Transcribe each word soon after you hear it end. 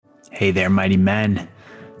Hey there, mighty men.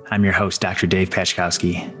 I'm your host, Dr. Dave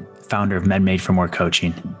Pachkowski, founder of Men Made for More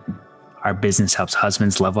Coaching. Our business helps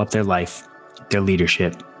husbands level up their life, their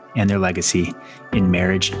leadership, and their legacy in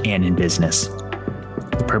marriage and in business.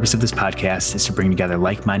 The purpose of this podcast is to bring together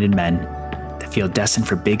like-minded men that feel destined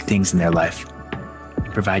for big things in their life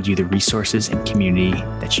and provide you the resources and community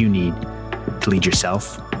that you need to lead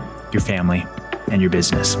yourself, your family, and your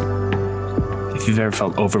business. If you've ever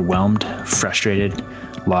felt overwhelmed, frustrated,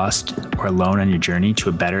 lost, or alone on your journey to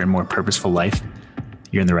a better and more purposeful life,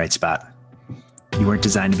 you're in the right spot. You weren't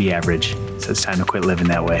designed to be average, so it's time to quit living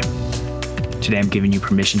that way. Today, I'm giving you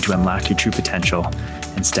permission to unlock your true potential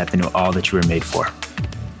and step into all that you were made for.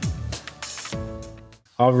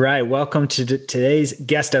 All right. Welcome to today's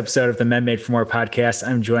guest episode of the Men Made for More podcast.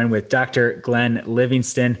 I'm joined with Dr. Glenn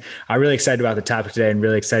Livingston. I'm really excited about the topic today and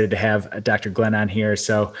really excited to have Dr. Glenn on here.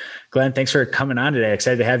 So Glenn, thanks for coming on today.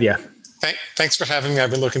 Excited to have you. Thanks for having me.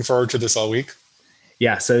 I've been looking forward to this all week.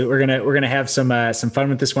 Yeah, so we're gonna have some fun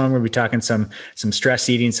with this one. We're gonna be talking some stress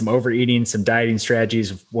eating, some overeating, some dieting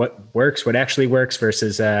strategies, what works, what actually works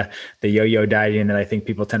versus the yo-yo dieting that I think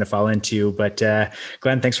people tend to fall into. But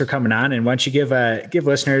Glenn, thanks for coming on. And why don't you give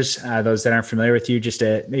listeners, those that aren't familiar with you, just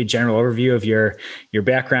a maybe general overview of your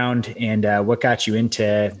background and what got you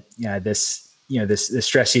into this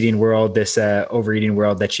stress eating world, this overeating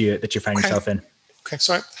world that you find yourself in. Okay,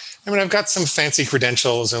 so I've got some fancy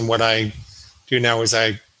credentials, and what I do now is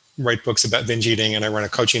I write books about binge eating, and I run a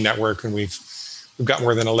coaching network, and we've got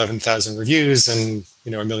more than 11,000 reviews and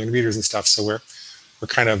 1 million readers and stuff. So we're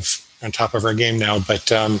kind of on top of our game now.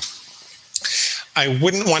 But I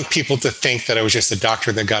wouldn't want people to think that I was just a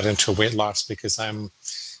doctor that got into weight loss, because I'm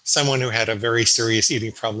someone who had a very serious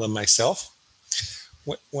eating problem myself.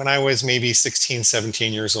 When I was maybe 16,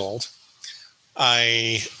 17 years old,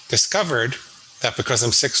 I discovered that because I'm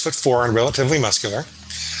 6'4" and relatively muscular,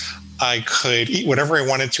 I could eat whatever I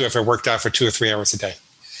wanted to if I worked out for 2 or 3 hours a day.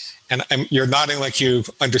 And you're nodding like you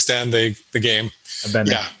understand the game.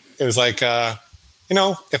 Yeah, it was like,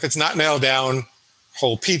 if it's not nailed down,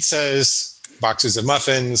 whole pizzas, boxes of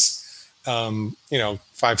muffins, 5,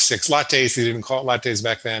 6 lattes. They didn't call it lattes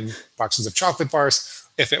back then. Boxes of chocolate bars.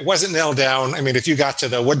 If it wasn't nailed down, if you got to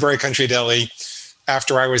the Woodbury Country Deli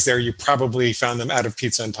after I was there, you probably found them out of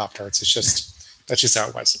pizza and Pop-Tarts. That's just how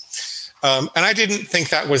it was. And I didn't think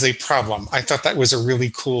that was a problem. I thought that was a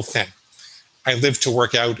really cool thing. I lived to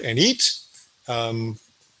work out and eat. And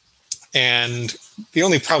the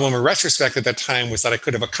only problem in retrospect at that time was that I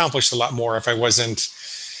could have accomplished a lot more if I wasn't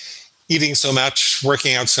eating so much,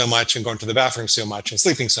 working out so much, and going to the bathroom so much, and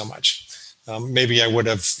sleeping so much. Maybe I would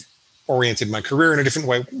have oriented my career in a different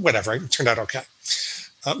way, whatever. It turned out okay.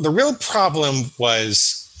 The real problem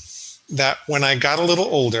was that when I got a little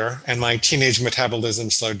older and my teenage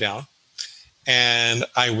metabolism slowed down, and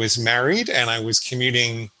I was married and I was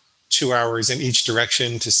commuting 2 hours in each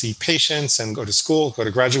direction to see patients and go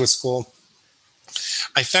to graduate school,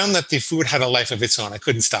 I found that the food had a life of its own. I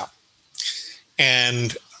couldn't stop.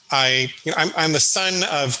 And I'm the son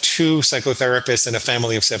of 2 psychotherapists and a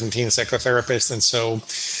family of 17 psychotherapists. And so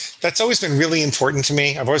that's always been really important to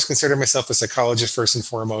me. I've always considered myself a psychologist first and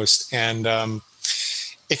foremost. And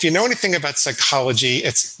if you know anything about psychology,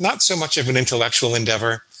 it's not so much of an intellectual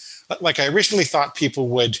endeavor. Like, I originally thought people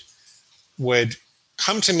would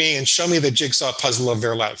come to me and show me the jigsaw puzzle of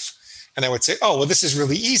their life. And I would say, oh, well, this is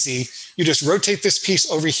really easy. You just rotate this piece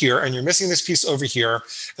over here and you're missing this piece over here.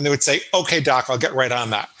 And they would say, okay, doc, I'll get right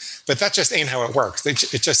on that. But that just ain't how it works. It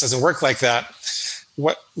just doesn't work like that.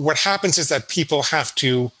 What happens is that people have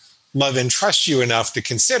to love and trust you enough to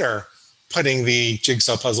consider putting the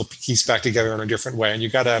jigsaw puzzle piece back together in a different way. And you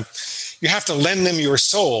have to lend them your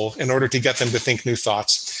soul in order to get them to think new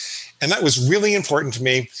thoughts. And that was really important to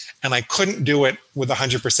me. And I couldn't do it with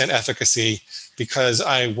 100% efficacy because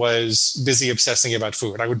I was busy obsessing about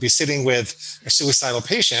food. I would be sitting with a suicidal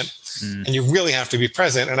patient and you really have to be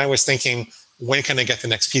present. And I was thinking, when can I get the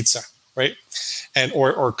next pizza, right? And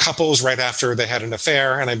or couples right after they had an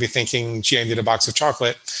affair, and I'd be thinking, gee, I need a box of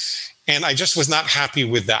chocolate. And I just was not happy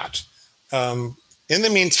with that. In the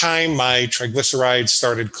meantime, my triglycerides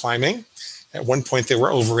started climbing. At one point, they were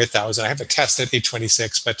over 1,000. I have a test at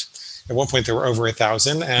 826, but at one point, they were over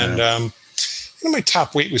 1,000. And my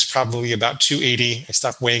top weight was probably about 280. I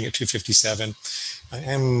stopped weighing at 257. I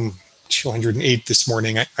am 208 this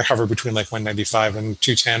morning. I hover between like 195 and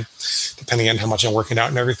 210, depending on how much I'm working out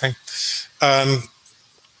and everything.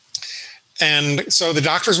 And so the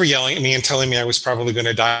doctors were yelling at me and telling me I was probably going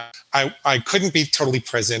to die. I couldn't be totally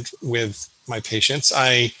present with my patients.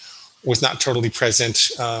 I was not totally present,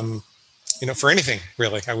 for anything,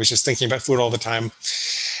 really. I was just thinking about food all the time.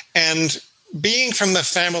 And being from the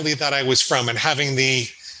family that I was from and having the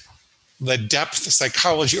depth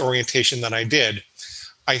psychology orientation that I did,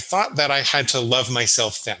 I thought that I had to love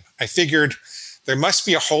myself then. I figured there must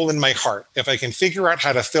be a hole in my heart. If I can figure out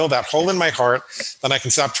how to fill that hole in my heart, then I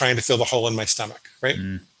can stop trying to fill the hole in my stomach, right?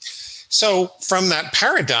 So from that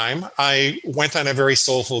paradigm, I went on a very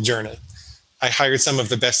soulful journey. I hired some of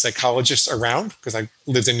the best psychologists around because I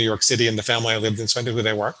lived in New York City and the family I lived in, so I knew who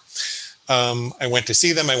they were. I went to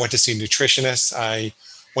see them. I went to see nutritionists. I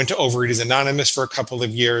went to Overeaters Anonymous for a couple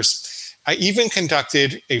of years. I even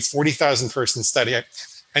conducted a 40,000 person study.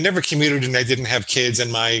 I never commuted and I didn't have kids,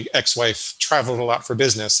 and my ex-wife traveled a lot for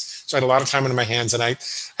business. So I had a lot of time in my hands, and I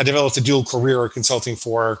developed a dual career consulting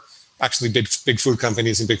for actually big food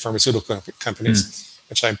companies and big pharmaceutical companies,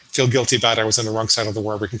 which I feel guilty about. I was on the wrong side of the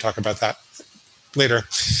war. We can talk about that later.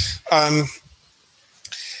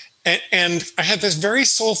 And I had this very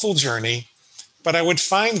soulful journey, but I would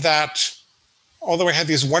find that although I had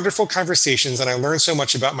these wonderful conversations and I learned so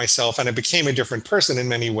much about myself and I became a different person in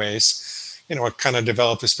many ways, I kind of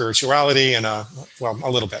developed a spirituality and a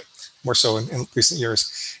little bit more so in recent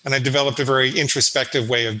years. And I developed a very introspective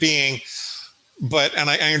way of being, and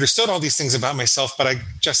I understood all these things about myself, but I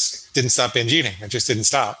just didn't stop binge eating. I just didn't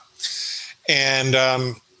stop.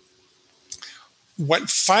 And what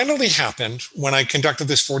finally happened when I conducted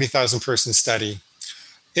this 40,000 person study,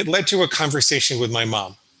 it led to a conversation with my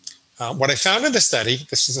mom. What I found in the study,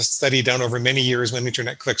 this is a study done over many years when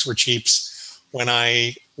internet clicks were cheaps, when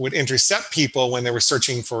I would intercept people when they were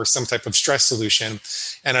searching for some type of stress solution,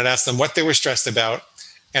 and I'd ask them what they were stressed about,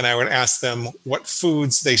 and I would ask them what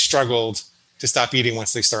foods they struggled to stop eating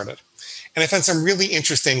once they started. And I found some really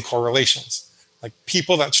interesting correlations. Like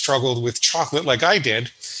people that struggled with chocolate like I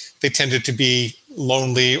did, they tended to be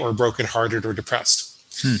lonely or brokenhearted or depressed.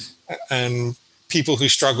 And people who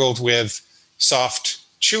struggled with soft,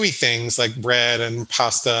 chewy things like bread and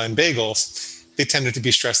pasta and bagels, they tended to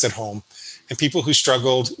be stressed at home. And people who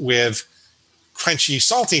struggled with crunchy,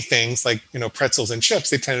 salty things like, pretzels and chips,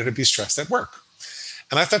 they tended to be stressed at work.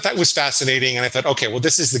 And I thought that was fascinating. And I thought, okay, well,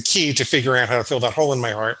 this is the key to figuring out how to fill that hole in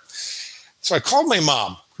my heart. So I called my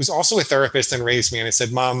mom, who's also a therapist and raised me. And I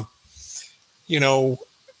said, Mom,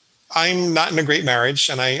 I'm not in a great marriage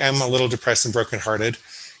and I am a little depressed and brokenhearted.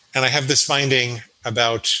 And I have this finding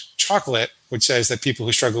about chocolate, which says that people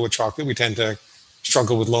who struggle with chocolate, we tend to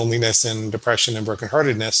struggle with loneliness and depression and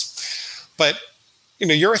brokenheartedness. But,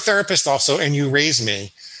 you're a therapist also, and you raised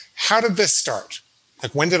me. How did this start?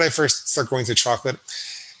 Like, when did I first start going to chocolate?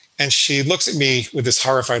 And she looks at me with this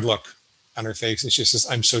horrified look on her face. And she says,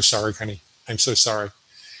 I'm so sorry, honey. I'm so sorry.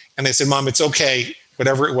 And I said, Mom, it's okay.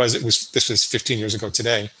 Whatever it was, this was 15 years ago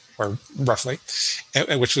today, or roughly,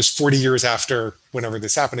 which was 40 years after whenever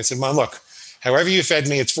this happened. I said, Mom, look, however you fed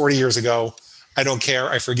me, it's 40 years ago. I don't care.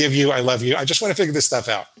 I forgive you. I love you. I just want to figure this stuff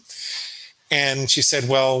out. And she said,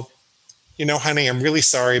 well, honey, I'm really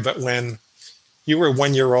sorry, but when you were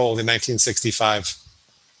 1 year old in 1965,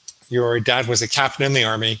 your dad was a captain in the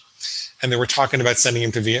Army, and they were talking about sending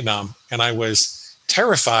him to Vietnam. And I was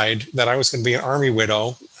terrified that I was going to be an Army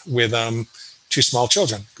widow with 2 small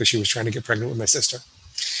children because she was trying to get pregnant with my sister.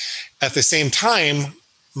 At the same time,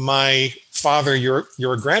 my father,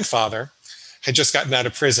 your grandfather, had just gotten out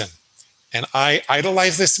of prison. And I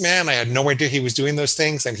idolized this man. I had no idea he was doing those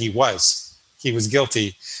things, and he was. He was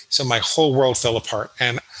guilty. So my whole world fell apart.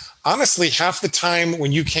 And honestly, half the time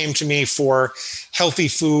when you came to me for healthy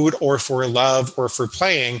food or for love or for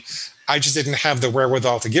playing, I just didn't have the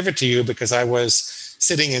wherewithal to give it to you because I was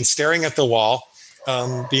sitting and staring at the wall,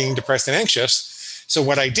 being depressed and anxious. So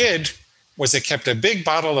what I did was I kept a big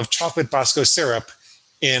bottle of chocolate Bosco syrup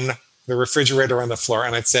in the refrigerator on the floor.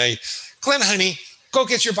 And I'd say, Glenn, honey, go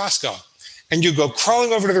get your Bosco. And you go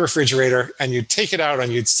crawling over to the refrigerator and you'd take it out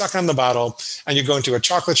and you'd suck on the bottle and you go into a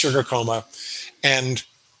chocolate sugar coma. And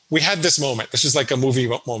we had this moment. This was like a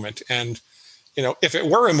movie moment. And, if it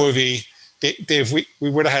were a movie, Dave, we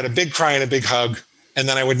would have had a big cry and a big hug, and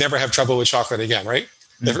then I would never have trouble with chocolate again, right?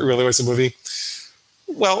 Mm-hmm. If it really was a movie.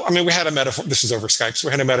 Well, we had a metaphor. This is over Skype. So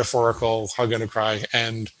we had a metaphorical hug and a cry.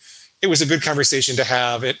 And it was a good conversation to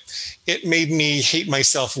have. It made me hate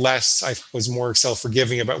myself less. I was more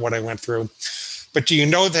self-forgiving about what I went through. But do you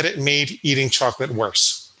know that it made eating chocolate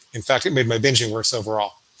worse? In fact, it made my binging worse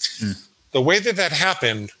overall. The way that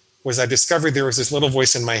happened was I discovered there was this little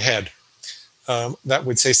voice in my head that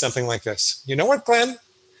would say something like this. You know what, Glenn?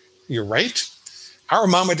 You're right. Our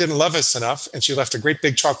mama didn't love us enough, and she left a great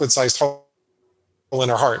big chocolate-sized hole in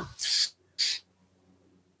her heart.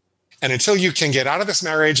 And until you can get out of this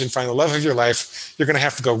marriage and find the love of your life, you're going to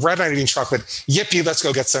have to go right on eating chocolate. Yippee, let's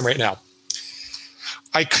go get some right now.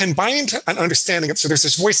 I combined an understanding of, so there's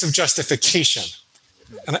this voice of justification.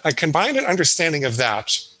 And I combined an understanding of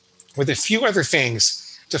that with a few other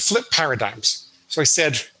things to flip paradigms. So I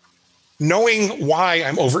said, knowing why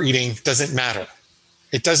I'm overeating doesn't matter.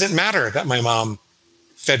 It doesn't matter that my mom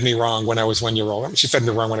fed me wrong when I was 1 year old. I mean, she fed me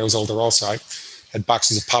wrong when I was older also. I had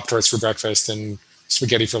boxes of Pop-Tarts for breakfast and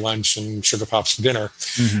spaghetti for lunch and sugar pops for dinner.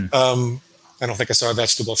 Mm-hmm. I don't think I saw a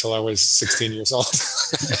vegetable till I was 16 years old.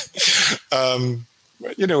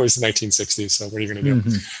 It was the 1960s, so what are you going to do?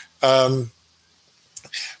 Mm-hmm.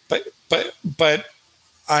 But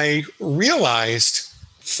I realized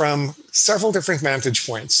from several different vantage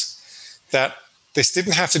points that this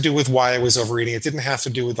didn't have to do with why I was overeating. It didn't have to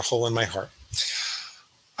do with the hole in my heart.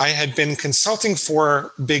 I had been consulting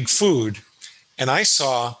for Big Food, and I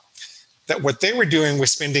saw that what they were doing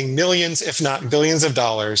was spending millions, if not billions of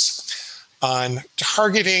dollars on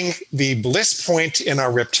targeting the bliss point in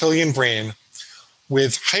our reptilian brain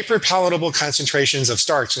with hyperpalatable concentrations of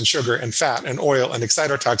starch and sugar and fat and oil and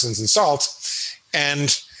excitotoxins and salt.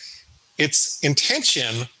 And its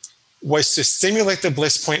intention was to stimulate the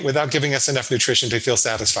bliss point without giving us enough nutrition to feel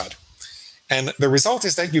satisfied. And the result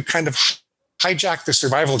is that you kind of hijack the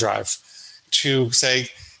survival drive to say,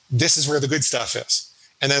 this is where the good stuff is.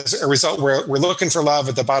 And as a result, we're looking for love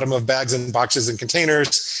at the bottom of bags and boxes and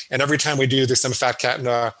containers. And every time we do, there's some fat cat in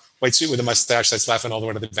a white suit with a mustache that's laughing all the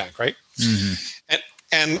way to the bank, right? Mm-hmm.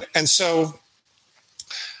 And so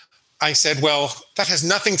I said, well, that has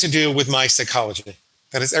nothing to do with my psychology.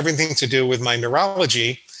 That has everything to do with my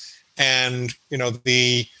neurology and,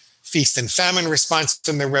 the feast and famine response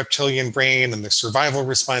in the reptilian brain and the survival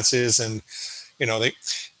responses. And,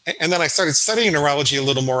 and then I started studying neurology a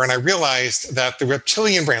little more, and I realized that the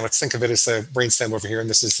reptilian brain, let's think of it as the brainstem over here, and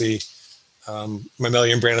this is the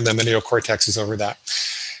mammalian brain, and then the neocortex is over that.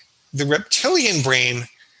 The reptilian brain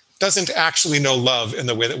doesn't actually know love in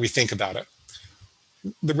the way that we think about it.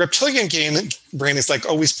 The reptilian brain is like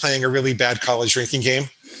always playing a really bad college drinking game.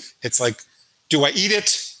 It's like, do I eat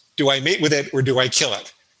it? Do I mate with it? Or do I kill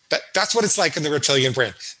it? That's what it's like in the reptilian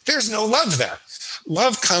brain. There's no love there.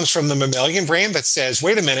 Love comes from the mammalian brain that says,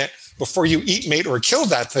 wait a minute, before you eat, mate, or kill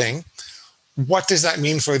that thing, what does that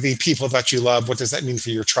mean for the people that you love? What does that mean for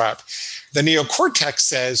your tribe? The neocortex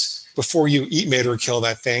says, before you eat, mate, or kill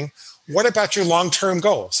that thing, what about your long-term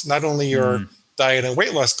goals? Not only your diet and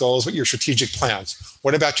weight loss goals, but your strategic plans.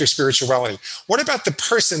 What about your spirituality? What about the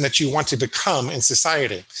person that you want to become in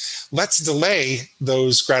society? Let's delay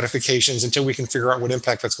those gratifications until we can figure out what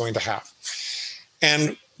impact that's going to have.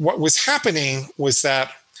 And what was happening was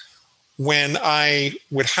that when I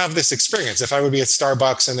would have this experience, if I would be at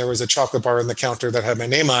Starbucks and there was a chocolate bar on the counter that had my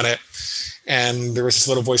name on it, and there was this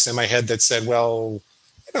little voice in my head that said, well,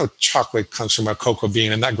 chocolate comes from a cocoa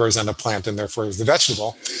bean and that grows on a plant and therefore is the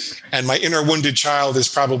vegetable. And my inner wounded child is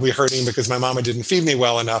probably hurting because my mama didn't feed me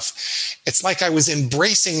well enough. It's like I was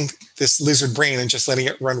embracing this lizard brain and just letting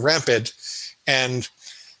it run rampant. And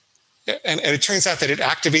it turns out that it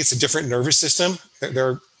activates a different nervous system.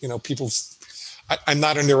 There are, people, I'm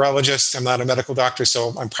not a neurologist, I'm not a medical doctor,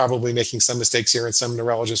 so I'm probably making some mistakes here and some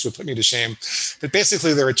neurologists would put me to shame. But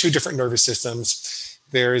basically there are two different nervous systems.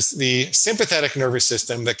 There's the sympathetic nervous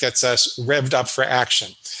system that gets us revved up for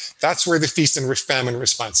action. That's where the feast and famine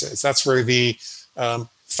response is. That's where the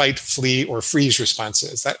fight, flee, or freeze response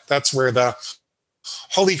is. That's where the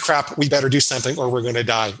holy crap, we better do something or we're going to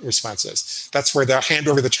die response is. That's where the hand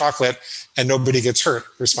over the chocolate and nobody gets hurt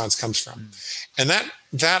response comes from. And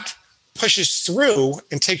that pushes through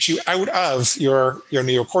and takes you out of your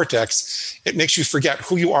neocortex. It makes you forget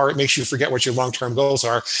who you are. It makes you forget what your long-term goals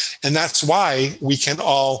are. And that's why we can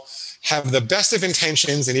all have the best of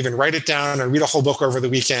intentions and even write it down and read a whole book over the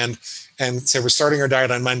weekend and say, we're starting our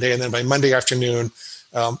diet on Monday. And then by Monday afternoon,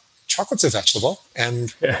 chocolate's a vegetable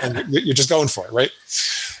and you're just going for it, right?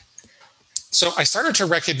 So I started to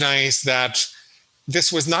recognize that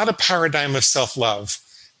this was not a paradigm of self-love.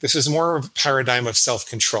 This is more of a paradigm of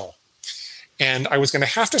self-control. And I was going to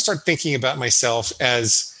have to start thinking about myself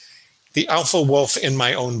as the alpha wolf in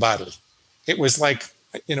my own body. It was like,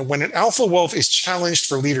 when an alpha wolf is challenged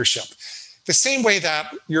for leadership, the same way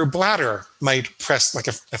that your bladder might press, like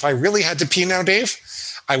if I really had to pee now, Dave,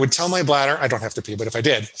 I would tell my bladder, I don't have to pee, but if I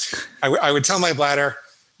did, I would tell my bladder,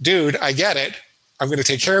 dude, I get it. I'm going to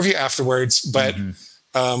take care of you afterwards, but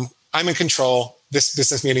I'm in control. This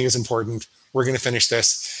business meeting is important. We're going to finish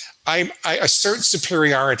this. I assert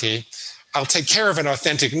superiority. I'll take care of an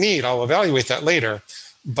authentic need. I'll evaluate that later,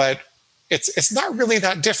 but it's not really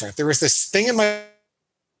that different. There is this thing in my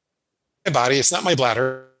body. It's not my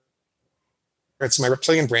bladder. It's my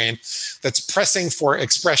reptilian brain that's pressing for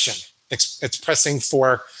expression. It's pressing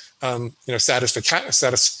for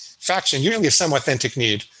satisfaction, usually of some authentic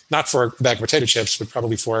need, not for a bag of potato chips, but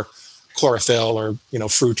probably for chlorophyll or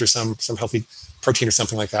fruit or some healthy protein or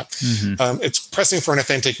something like that. Mm-hmm. It's pressing for an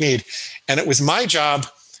authentic need, and it was my job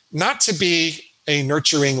not to be a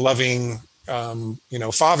nurturing, loving,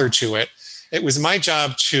 father to it. It was my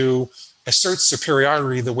job to assert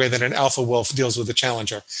superiority the way that an alpha wolf deals with a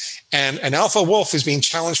challenger. And an alpha wolf who's being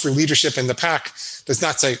challenged for leadership in the pack does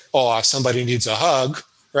not say, "Oh, somebody needs a hug,"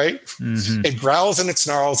 right? Mm-hmm. It growls and it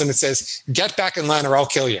snarls and it says, "Get back in line or I'll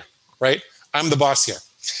kill you," right? I'm the boss here.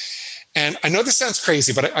 And I know this sounds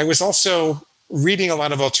crazy, but I was also reading a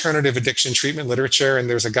lot of alternative addiction treatment literature. And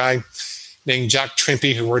there's a guy named Jack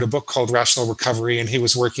Trimpey who wrote a book called Rational Recovery. And he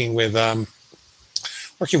was working with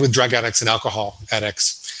drug addicts and alcohol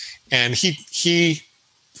addicts. And he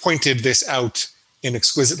pointed this out in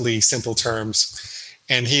exquisitely simple terms.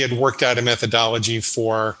 And he had worked out a methodology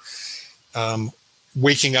for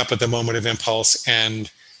waking up at the moment of impulse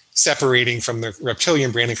and separating from the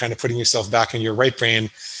reptilian brain and kind of putting yourself back in your right brain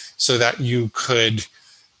so that you could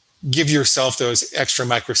give yourself those extra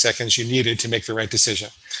microseconds you needed to make the right decision.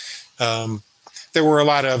 There were a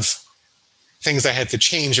lot of things I had to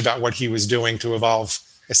change about what he was doing to evolve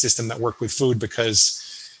a system that worked with food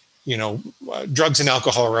because drugs and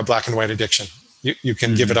alcohol are a black and white addiction. You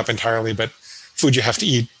can give it up entirely, but food you have to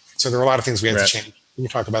eat. So there are a lot of things we had to change. We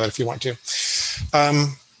can talk about it if you want to.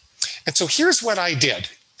 And so here's what I did.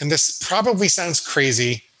 And this probably sounds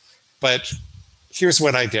crazy, but here's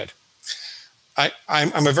what I did.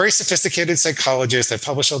 I'm a very sophisticated psychologist. I've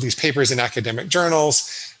published all these papers in academic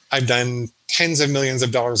journals. I've done tens of millions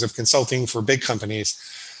of dollars of consulting for big companies.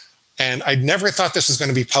 And I never thought this was going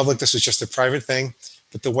to be public. This was just a private thing.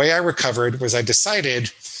 But the way I recovered was I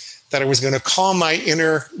decided that I was going to call my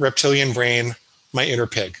inner reptilian brain my inner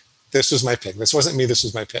pig. This was my pig. This wasn't me. This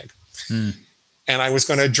was my pig. And I was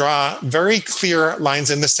going to draw very clear lines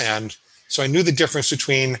in the sand so I knew the difference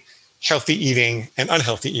between healthy eating and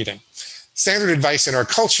unhealthy eating. Standard advice in our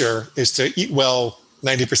culture is to eat well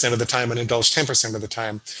 90% of the time and indulge 10% of the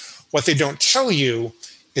time. What they don't tell you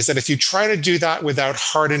is that if you try to do that without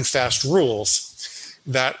hard and fast rules,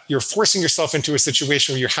 that you're forcing yourself into a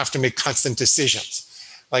situation where you have to make constant decisions.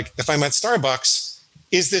 Like if I'm at Starbucks,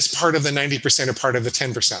 is this part of the 90% or part of the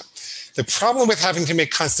 10%? The problem with having to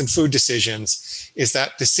make constant food decisions is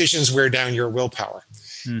that decisions wear down your willpower.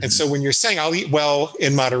 Mm-hmm. And so when you're saying I'll eat well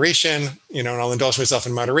in moderation, and I'll indulge myself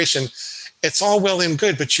in moderation, it's all well and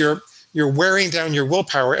good, but you're wearing down your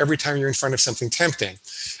willpower every time you're in front of something tempting,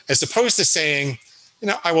 as opposed to saying,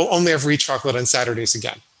 I will only ever eat chocolate on Saturdays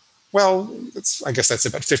again. Well, I guess that's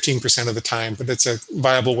about 15% of the time, but it's a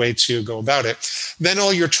viable way to go about it. Then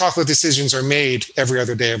all your chocolate decisions are made every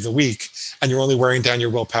other day of the week, and you're only wearing down your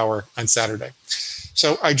willpower on Saturday.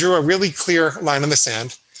 So I drew a really clear line in the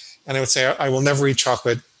sand, and I would say I will never eat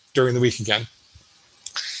chocolate during the week again.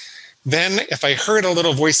 Then if I heard a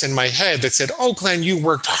little voice in my head that said, "Oh, Glenn, you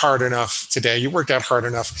worked hard enough today. You worked out hard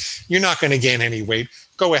enough. You're not going to gain any weight.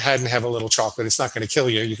 Go ahead and have a little chocolate. It's not going to kill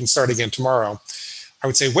you. You can start again tomorrow." I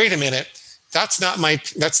would say, "Wait a minute. That's not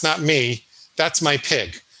me. That's my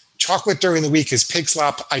pig. Chocolate during the week is pig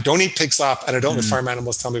slop. I don't eat pig slop, and I don't let farm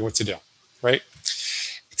animals tell me what to do." Right?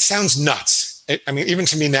 It sounds nuts. Even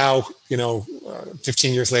to me now,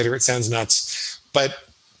 15 years later, it sounds nuts. But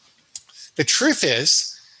the truth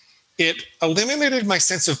is, it eliminated my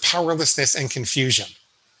sense of powerlessness and confusion.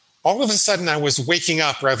 All of a sudden, I was waking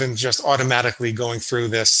up rather than just automatically going through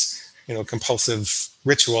this, compulsive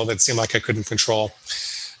ritual that seemed like I couldn't control.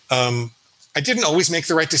 I didn't always make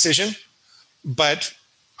the right decision, but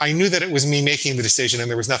I knew that it was me making the decision and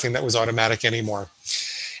there was nothing that was automatic anymore.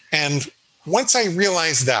 And once I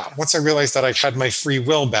realized that I had my free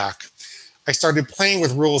will back, I started playing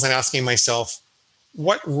with rules and asking myself,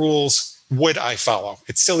 what rules would I follow?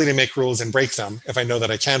 It's silly to make rules and break them if I know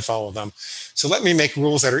that I can follow them. So let me make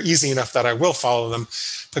rules that are easy enough that I will follow them,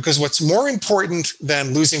 because what's more important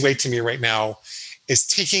than losing weight to me right now is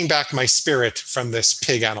taking back my spirit from this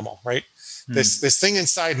pig animal, right? This thing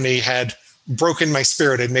inside me had broken my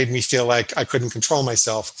spirit. It made me feel like I couldn't control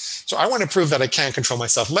myself. So I want to prove that I can control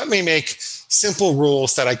myself. Let me make simple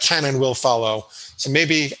rules that I can and will follow. So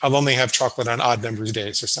maybe I'll only have chocolate on odd numbers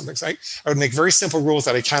days or something. So I would make very simple rules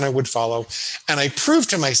that I can and would follow. And I proved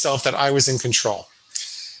to myself that I was in control.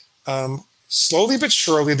 Slowly but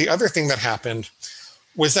surely, the other thing that happened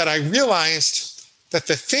was that I realized that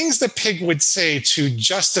the things the pig would say to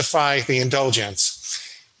justify the indulgence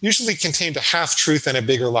usually contained a half truth and a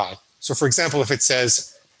bigger lie. So for example, if it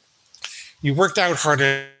says, "You worked out hard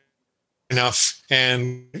enough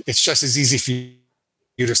and it's just as easy for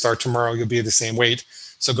you to start tomorrow, you'll be the same weight.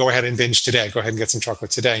 So go ahead and binge today. Go ahead and get some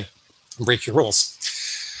chocolate today and break your rules.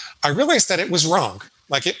 I realized that it was wrong.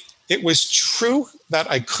 Like it was true that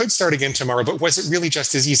I could start again tomorrow, but was it really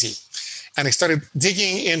just as easy? And I started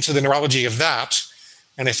digging into the neurology of that.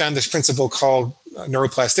 And I found this principle called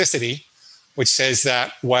neuroplasticity, which says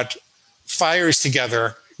that what fires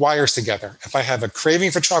together, wires together. If I have a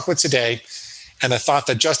craving for chocolate today and a thought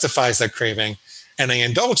that justifies that craving, and I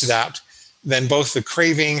indulge that, then both the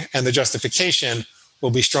craving and the justification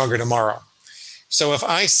will be stronger tomorrow. So if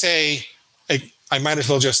I say, I might as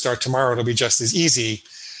well just start tomorrow, it'll be just as easy,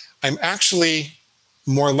 I'm actually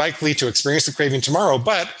more likely to experience the craving tomorrow,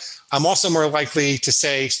 but I'm also more likely to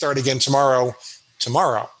say, start again tomorrow.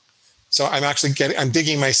 So I'm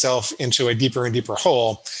digging myself into a deeper and deeper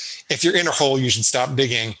hole. If you're in a hole, you should stop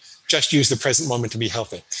digging. Just use the present moment to be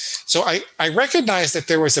healthy. So I recognized that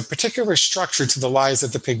there was a particular structure to the lies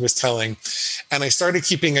that the pig was telling. And I started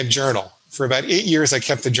keeping a journal. For about 8 years, I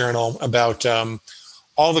kept a journal about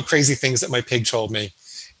all the crazy things that my pig told me.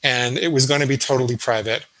 And it was going to be totally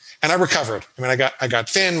private. And I recovered. I mean, I got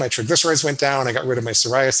thin, my triglycerides went down, I got rid of my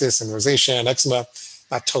psoriasis and rosacea and eczema.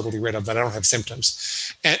 Not totally rid of, but I don't have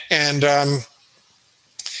symptoms. And I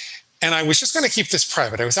was just going to keep this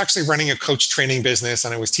private. I was actually running a coach training business,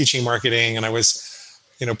 and I was teaching marketing, and I was,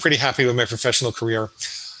 pretty happy with my professional career.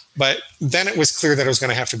 But then it was clear that I was going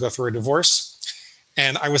to have to go through a divorce.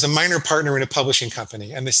 And I was a minor partner in a publishing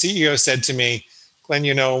company. And the CEO said to me, Glenn,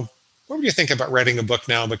 what would you think about writing a book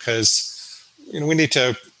now? Because, we need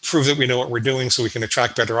to prove that we know what we're doing so we can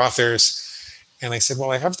attract better authors. And I said,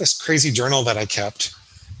 well, I have this crazy journal that I kept.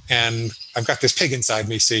 And I've got this pig inside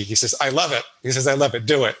me. See, he says, I love it. He says, I love it.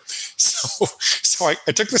 Do it. So I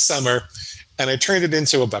took the summer and I turned it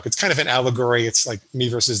into a book. It's kind of an allegory. It's like me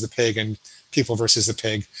versus the pig and people versus the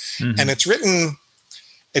pig. Mm-hmm. And it's written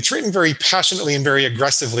very passionately and very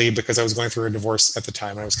aggressively because I was going through a divorce at the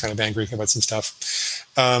time. I was kind of angry about some stuff.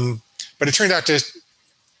 But it turned out to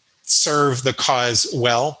serve the cause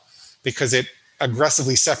well because it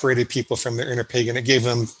aggressively separated people from their inner pig and it gave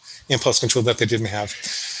them impulse control that they didn't have.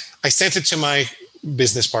 I sent it to my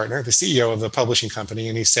business partner, the CEO of the publishing company,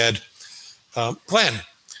 and he said, Glenn,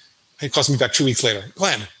 he calls me back 2 weeks later,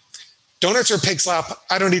 Glenn, donuts or pig slop?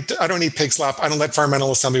 I don't eat pig slop. I don't let farm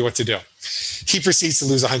animals tell me what to do. He proceeds to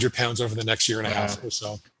lose 100 pounds over the next year and a half or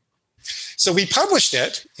so. So we published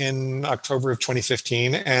it in October of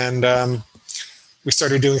 2015, and we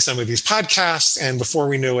started doing some of these podcasts, and before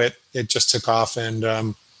we knew it, it just took off, and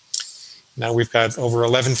now we've got over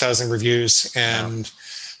 11,000 reviews, and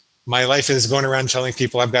my life is going around telling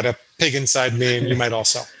people I've got a pig inside me, and you might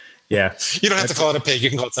also. Yeah. You don't have to call it a pig. You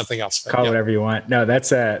can call it something else. Call it whatever you want. No,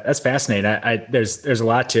 that's fascinating. There's a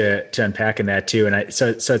lot to unpack in that too. And so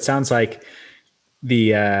it sounds like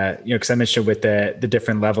because I mentioned with the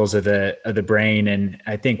different levels of the brain, and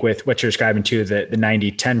I think with what you're describing too, the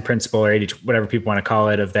 90-10 principle or 80, whatever people want to call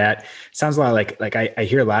it, of that, sounds a lot like I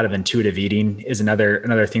hear a lot of intuitive eating is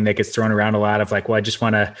another thing that gets thrown around a lot of like, well,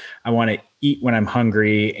 I want to eat when I'm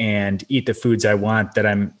hungry and eat the foods I want that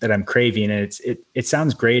I'm craving. And it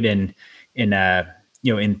sounds great in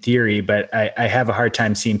theory, but I have a hard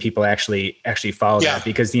time seeing people actually follow that,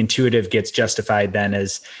 because the intuitive gets justified then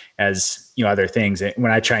as other things.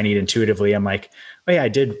 When I try and eat intuitively, I'm like, oh yeah, I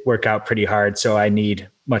did work out pretty hard, so I need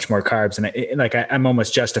much more carbs. And I'm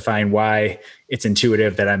almost justifying why it's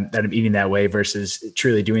intuitive that I'm eating that way versus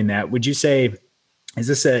truly doing that. Would you say, is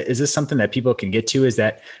this something that people can get to? Is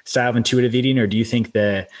that style of intuitive eating, or do you think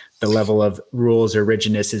the level of rules or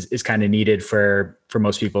rigidness is kind of needed for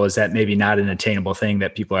most people? Is that maybe not an attainable thing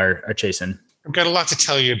that people are chasing? I've got a lot to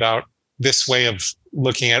tell you about this way of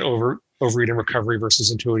looking at overeating recovery versus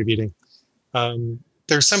intuitive eating.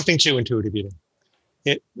 There's something to intuitive eating.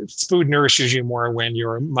 Food nourishes you more when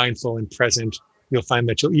you're mindful and present. You'll find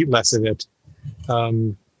that you'll eat less of it.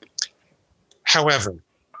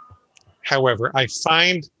 However, I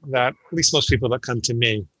find that at least most people that come to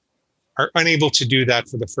me are unable to do that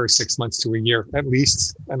for the first 6 months to a year, at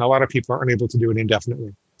least. And a lot of people are unable to do it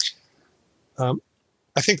indefinitely. I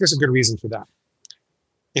think there's a good reason for that.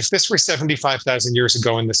 If this were 75,000 years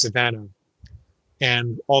ago in the savannah,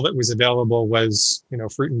 and all that was available was,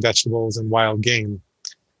 fruit and vegetables and wild game,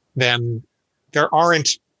 then there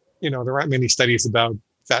aren't many studies about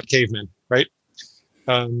fat cavemen, right?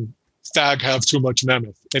 Stag have too much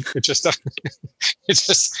mammoth. It just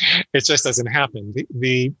doesn't happen.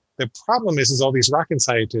 The problem is all these rocket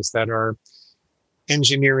scientists that are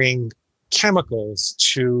engineering chemicals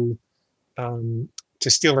to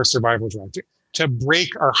steal our survival drive, to break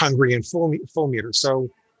our hungry and full meter. So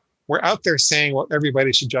we're out there saying, well,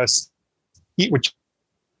 everybody should just eat what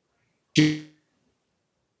you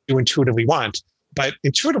you intuitively want. But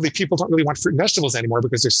intuitively, people don't really want fruit and vegetables anymore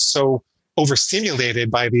because they're so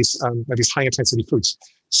overstimulated by these high intensity foods.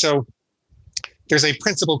 So there's a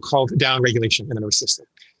principle called down regulation in the nervous system.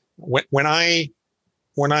 When I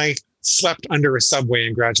slept under a subway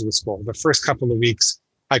in graduate school, the first couple of weeks,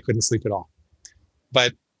 I couldn't sleep at all.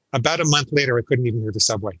 But about a month later, I couldn't even hear the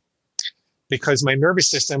subway because my nervous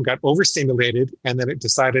system got overstimulated, and then it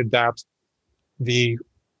decided that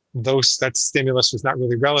that stimulus was not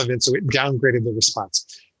really relevant, so it downgraded the response.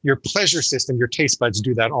 Your pleasure system, your taste buds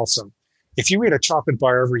do that also. If you eat a chocolate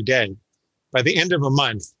bar every day, by the end of a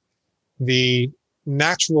month, the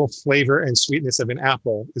natural flavor and sweetness of an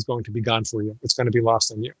apple is going to be gone for you. It's going to be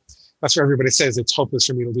lost on you. That's why everybody says it's hopeless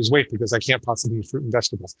for me to lose weight because I can't possibly eat fruit and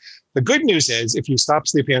vegetables. The good news is if you stop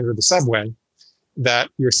sleeping under the subway, that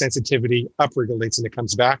your sensitivity upregulates and it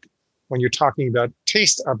comes back. When you're talking about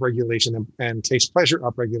taste upregulation and taste pleasure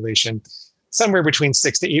upregulation, somewhere between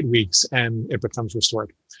 6 to 8 weeks, and it becomes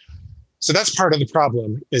restored. So that's part of the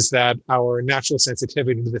problem, is that our natural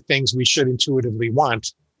sensitivity to the things we should intuitively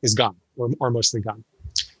want is gone, or mostly gone.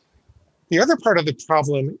 The other part of the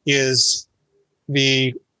problem is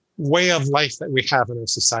the way of life that we have in our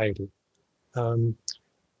society.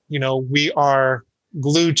 We are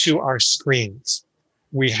glued to our screens.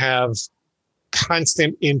 We have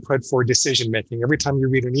constant input for decision making. Every time you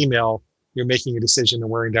read an email, you're making a decision and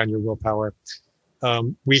wearing down your willpower.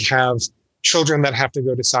 We have children that have to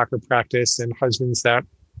go to soccer practice and husbands that,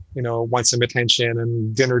 want some attention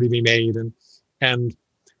and dinner to be made. And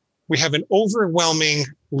we have an overwhelming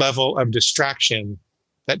level of distraction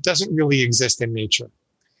that doesn't really exist in nature.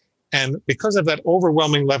 And because of that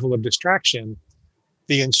overwhelming level of distraction,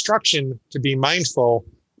 the instruction to be mindful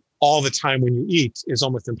all the time when you eat is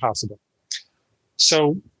almost impossible.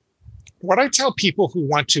 So what I tell people who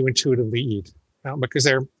want to intuitively eat, because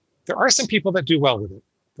there are some people that do well with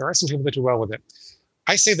it.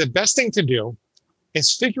 I say the best thing to do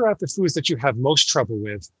is figure out the foods that you have most trouble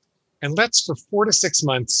with. And for 4 to 6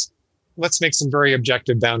 months, let's make some very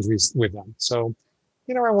objective boundaries with them. So,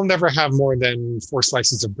 I will never have more than 4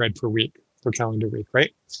 slices of bread per calendar week,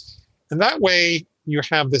 right? And that way you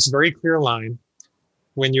have this very clear line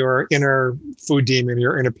when your inner food demon,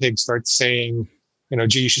 your inner pig starts saying,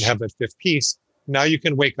 gee, you should have that 5th piece. Now you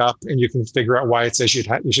can wake up and you can figure out why it says you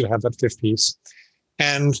should have that 5th piece.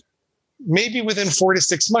 And maybe within 4 to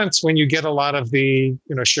 6 months, when you get a lot of the,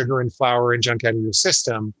 sugar and flour and junk out of your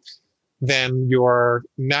system, then your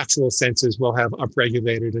natural senses will have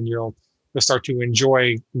upregulated and you'll start to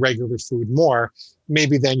enjoy regular food more.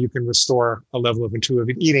 Maybe then you can restore a level of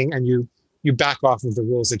intuitive eating and you back off of the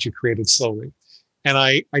rules that you created slowly. And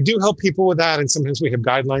I do help people with that. And sometimes we have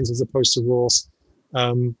guidelines as opposed to rules.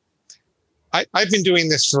 I've been doing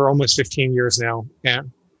this for almost 15 years now,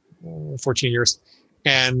 14 years,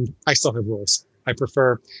 and I still have rules.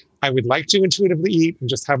 I would like to intuitively eat and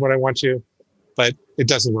just have what I want to, but it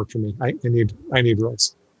doesn't work for me. I need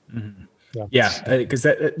rules. Mm-hmm. Yeah, because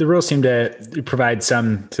the rules seem to provide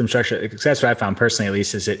some structure. Because that's what I found personally, at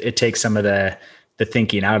least, is it takes some of the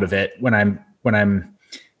thinking out of it when I'm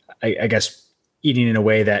I guess eating in a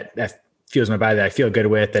way that fuels my body, that I feel good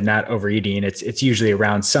with, and not overeating. It's usually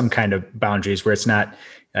around some kind of boundaries where it's not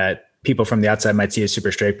people from the outside might see as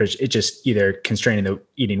super strict, but it's just either constraining the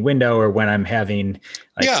eating window or when I'm having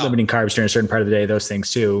limiting carbs during a certain part of the day. Those things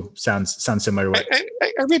too sounds similar to what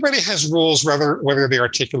everybody has rules, whether they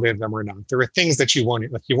articulate them or not. There are things that you won't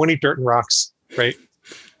eat, like you won't eat dirt and rocks, right?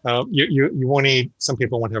 You won't eat. Some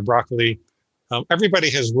people won't have broccoli. Everybody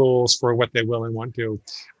has rules for what they will and won't do.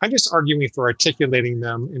 I'm just arguing for articulating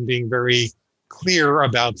them and being very clear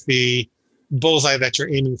about the bullseye that you're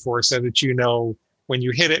aiming for, so that you know when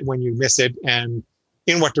you hit it, when you miss it, and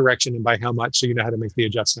in what direction and by how much, so you know how to make the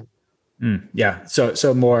adjustment. Yeah.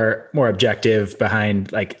 So more objective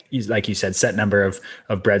behind, like you said, set number of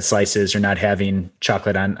bread slices, or not having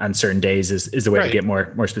chocolate on certain days is the way to get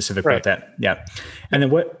more specific about that. Yeah. And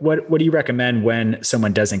then what do you recommend when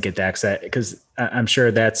someone doesn't get that? Because I'm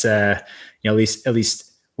sure that's at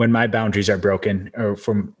least when my boundaries are broken, or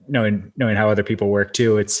from knowing how other people work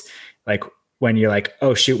too, it's like when you're like,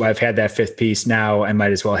 oh shoot, well, I've had that 5th piece, now I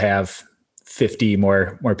might as well have 50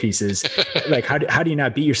 more pieces. Like how do you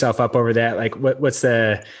not beat yourself up over that? Like what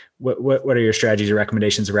are your strategies or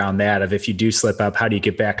recommendations around that? Of if you do slip up, how do you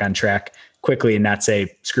get back on track quickly and not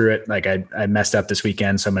say, screw it, like I messed up this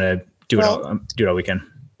weekend, so I'm going to do it all weekend?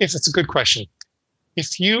 If it's a good question.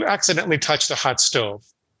 If you accidentally touch the hot stove,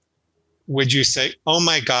 would you say, oh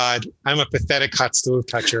my God, I'm a pathetic hot stove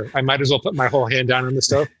toucher, I might as well put my whole hand down on the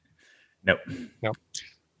stove? Nope.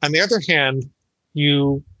 On the other hand,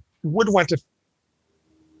 you would want to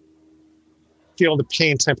feel the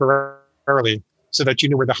pain temporarily so that you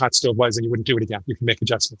knew where the hot stove was and you wouldn't do it again. You can make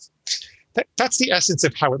adjustments. That's the essence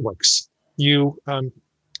of how it works. You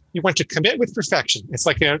want to commit with perfection. It's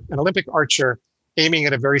like an Olympic archer aiming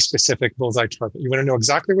at a very specific bullseye target. You want to know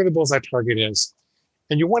exactly where the bullseye target is.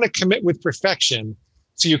 And you want to commit with perfection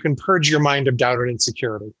so you can purge your mind of doubt and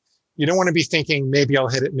insecurity. You don't want to be thinking, maybe I'll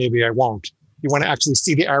hit it, maybe I won't. You want to actually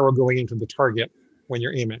see the arrow going into the target when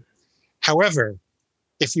you're aiming. However,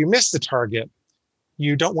 if you miss the target,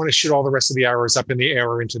 you don't want to shoot all the rest of the arrows up in the air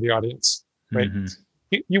or into the audience, right?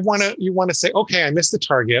 Mm-hmm. You want to say, okay, I missed the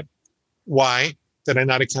target. Why? Did I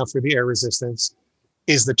not account for the air resistance?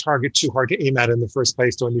 Is the target too hard to aim at in the first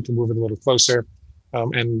place? Do I need to move it a little closer?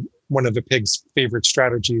 And one of the pig's favorite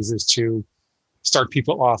strategies is to start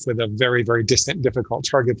people off with a very, very distant, difficult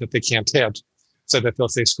target that they can't hit, so that they'll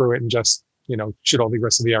say, screw it, and just, shoot all the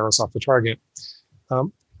rest of the arrows off the target.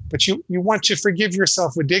 But you want to forgive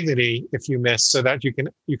yourself with dignity if you miss, so that you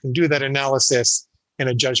can do that analysis in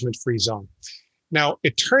a judgment-free zone. Now,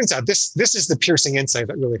 it turns out this is the piercing insight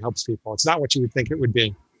that really helps people. It's not what you would think it would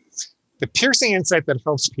be. The piercing insight that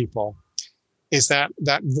helps people is that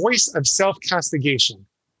voice of self-castigation,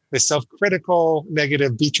 the self-critical,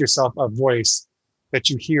 negative, beat yourself up voice that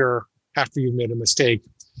you hear after you've made a mistake,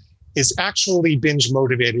 is actually binge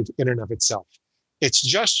motivated in and of itself. It's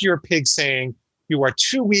just your pig saying, you are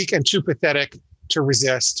too weak and too pathetic to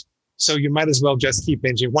resist, so you might as well just keep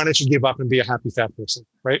binging. Why don't you give up and be a happy fat person,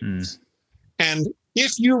 right? Mm. And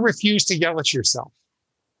if you refuse to yell at yourself,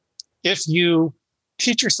 if you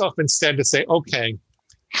teach yourself instead to say, okay,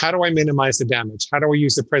 how do I minimize the damage? How do I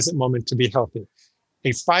use the present moment to be healthy?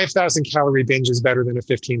 A 5,000 calorie binge is better than a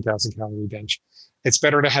 15,000 calorie binge. It's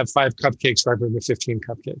better to have 5 cupcakes rather than 15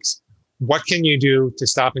 cupcakes. What can you do to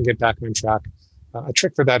stop and get back on track? A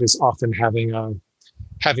trick for that is often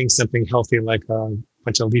having something healthy like a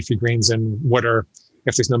bunch of leafy greens and water.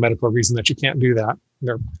 If there's no medical reason that you can't do that,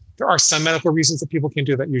 there are some medical reasons that people can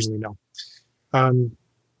do that. Usually no.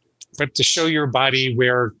 But to show your body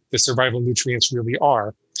where the survival nutrients really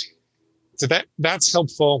are. So that's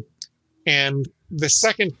helpful. And the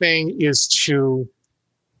second thing is to,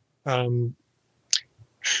 I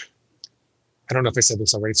don't know if I said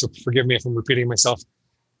this already, so forgive me if I'm repeating myself,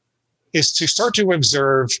 is to start to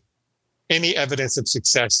observe any evidence of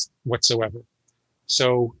success whatsoever.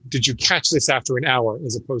 So did you catch this after an hour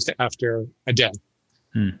as opposed to after a day?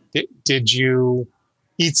 Did you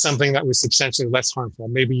eat something that was substantially less harmful?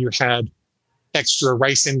 Maybe you had extra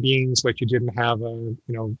rice and beans, but you didn't have a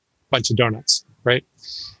bunch of donuts, right?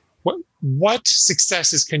 What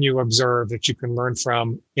successes can you observe that you can learn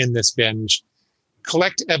from in this binge?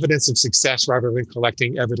 Collect evidence of success rather than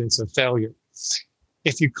collecting evidence of failure.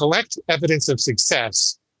 If you collect evidence of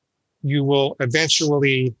success, you will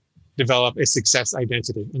eventually develop a success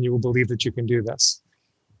identity, and you will believe that you can do this.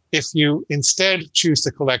 If you instead choose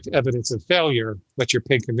to collect evidence of failure, let your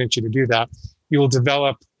pig convince you to do that, you will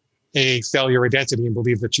develop a failure identity and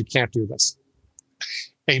believe that you can't do this.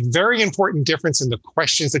 A very important difference in the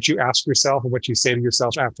questions that you ask yourself and what you say to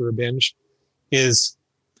yourself after a binge is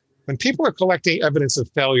when people are collecting evidence of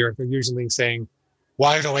failure, they're usually saying,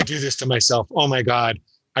 why do I do this to myself? Oh my God,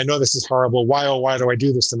 I know this is horrible. Why do I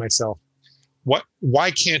do this to myself?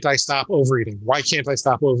 Why can't I stop overeating? Why can't I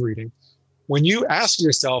stop overeating? When you ask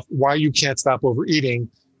yourself why you can't stop overeating,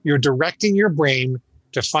 you're directing your brain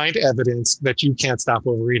to find evidence that you can't stop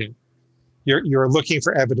overeating. You're looking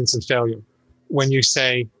for evidence of failure. When you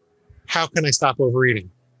say, how can I stop overeating?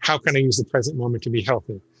 How can I use the present moment to be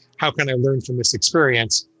healthy? How can I learn from this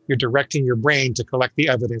experience? You're directing your brain to collect the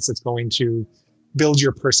evidence that's going to build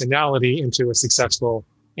your personality into a successful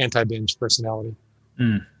anti-binge personality.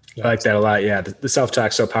 I like that a lot. Yeah. The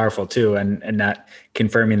self-talk's so powerful too, and not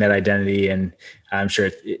confirming that identity. And I'm sure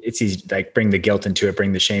it's easy to bring the guilt into it,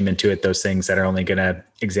 bring the shame into it, those things that are only going to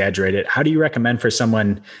exaggerate it. How do you recommend for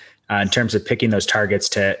someone in terms of picking those targets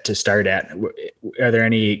to start at? Are there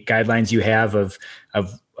any guidelines you have of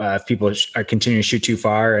if people are continuing to shoot too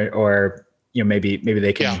far, or maybe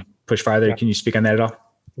they can push farther? Yeah. Can you speak on that at all?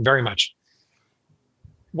 Very much.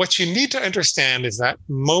 What you need to understand is that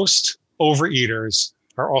most overeaters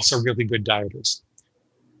are also really good dieters.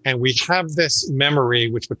 And we have this memory,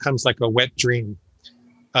 which becomes like a wet dream,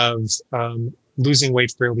 of losing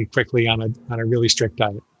weight fairly quickly on a really strict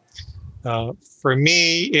diet. For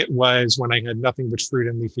me, it was when I had nothing but fruit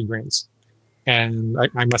and leafy greens. And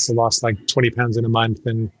I must have lost like 20 pounds in a month.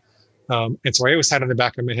 And so I always had in the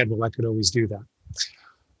back of my head, well, I could always do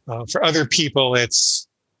that. For other people, it's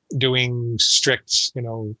doing strict,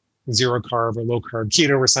 zero carb or low carb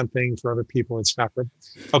keto or something. For other people, it's macro.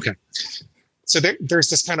 Okay. So there's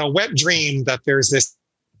this kind of wet dream that there's this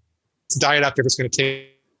diet out there that's going to take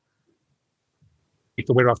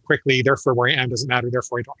the weight off quickly. Therefore, where I am doesn't matter.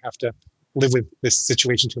 Therefore, I don't have to live with this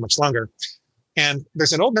situation too much longer. And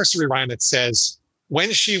there's an old nursery rhyme that says,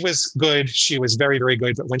 when she was good, she was very, very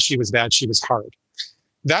good. But when she was bad, she was hard.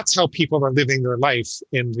 That's how people are living their life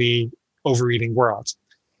in the overeating world.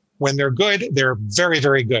 When they're good, they're very,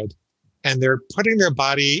 very good. And they're putting their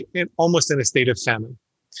body almost in a state of famine.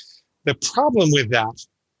 The problem with that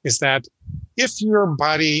is that if your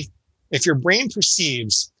brain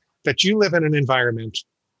perceives that you live in an environment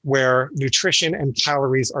where nutrition and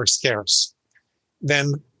calories are scarce,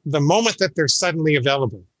 then the moment that they're suddenly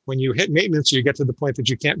available, when you hit maintenance, you get to the point that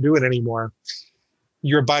you can't do it anymore,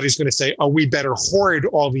 your body's going to say, oh, we better hoard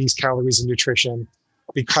all these calories and nutrition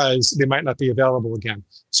because they might not be available again.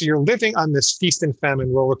 So you're living on this feast and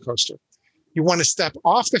famine roller coaster. You want to step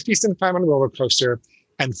off the feast and famine roller coaster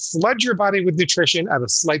and flood your body with nutrition at a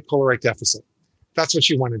slight caloric deficit. That's what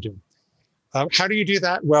you want to do. How do you do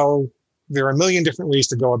that? Well, there are a million different ways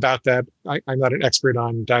to go about that. I'm not an expert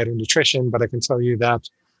on diet and nutrition, but I can tell you that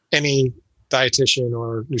any dietitian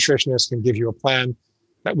or nutritionist can give you a plan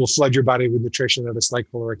that will flood your body with nutrition at a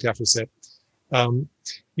slight caloric deficit.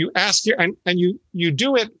 You ask your, and you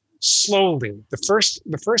do it slowly. The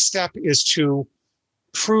first step is to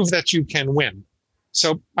prove that you can win.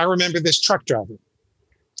 So I remember this truck driver,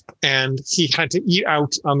 and he had to eat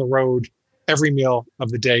out on the road every meal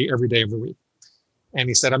of the day, every day of the week. And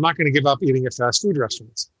he said, I'm not going to give up eating at fast food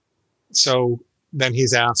restaurants. So then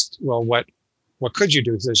he's asked, well, what could you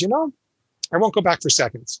do? He says, I won't go back for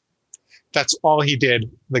seconds. That's all he did.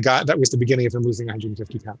 That was the beginning of him losing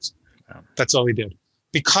 150 pounds. Wow. That's all he did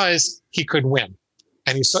because he could win.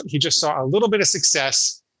 And he just saw a little bit of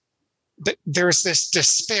success. There's this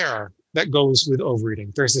despair that goes with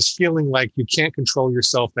overeating. There's this feeling like you can't control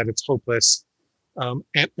yourself, that it's hopeless.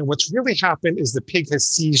 And what's really happened is the pig has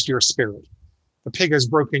seized your spirit. The pig has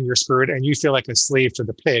broken your spirit and you feel like a slave to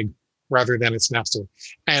the pig rather than its master.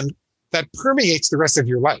 And that permeates the rest of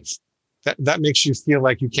your life. That makes you feel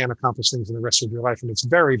like you can't accomplish things in the rest of your life. And it's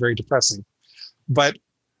very, very depressing. But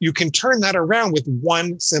you can turn that around with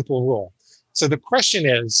one simple rule. So the question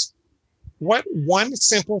is, what one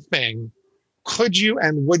simple thing could you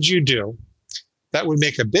and would you do that would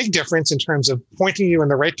make a big difference in terms of pointing you in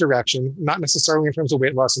the right direction, not necessarily in terms of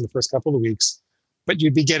weight loss in the first couple of weeks, but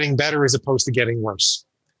you'd be getting better as opposed to getting worse?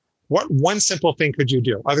 What one simple thing could you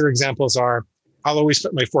do? Other examples are, I'll always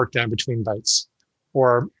put my fork down between bites,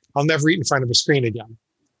 or I'll never eat in front of a screen again.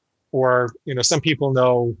 Or, some people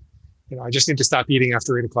know, I just need to stop eating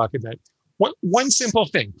after 8 o'clock at night. What one simple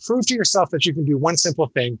thing? Prove to yourself that you can do one simple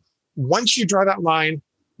thing. Once you draw that line,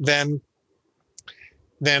 then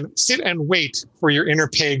sit and wait for your inner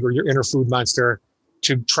pig or your inner food monster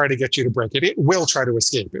to try to get you to break it. It will try to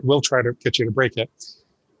escape. It will try to get you to break it.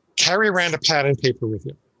 Carry around a pad and paper with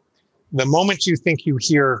you. The moment you think you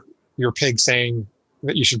hear your pig saying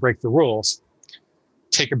that you should break the rules,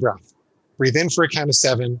 take a breath. Breathe in for a count of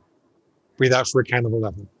 7. Breathe out for a count of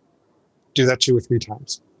 11. Do that 2 or 3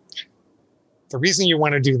 times. The reason you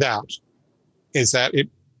want to do that is that it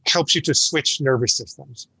helps you to switch nervous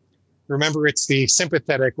systems. Remember, it's the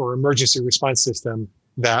sympathetic or emergency response system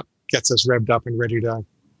that gets us revved up and ready to,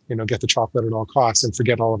 get the chocolate at all costs and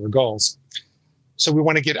forget all of our goals. So we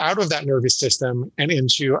want to get out of that nervous system and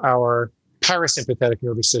into our parasympathetic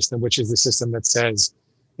nervous system, which is the system that says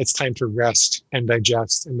it's time to rest and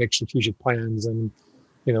digest and make strategic plans and,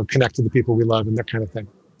 connect to the people we love and that kind of thing.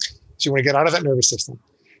 So you want to get out of that nervous system.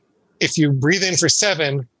 If you breathe in for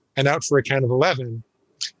 7 and out for a count of 11,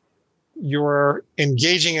 you're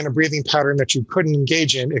engaging in a breathing pattern that you couldn't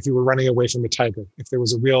engage in if you were running away from a tiger, if there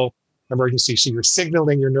was a real emergency. So you're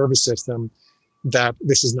signaling your nervous system that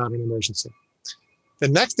this is not an emergency. The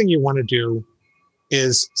next thing you want to do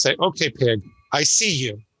is say, okay, pig, I see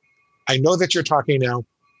you. I know that you're talking now.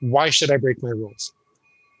 Why should I break my rules?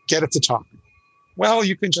 Get it to talk. Well,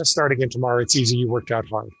 you can just start again tomorrow. It's easy. You worked out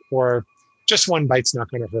hard. Or just one bite's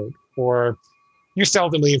not going to hurt. Or you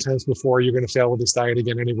failed a million times before. You're going to fail with this diet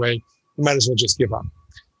again anyway. You might as well just give up.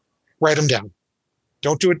 Write them down.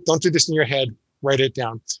 Don't do it. Don't do this in your head. Write it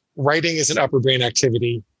down. Writing is an upper brain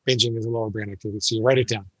activity. Binging is a lower brain activity. So you write it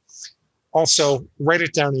down. Also, write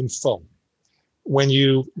it down in full. When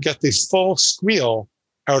you get this full squeal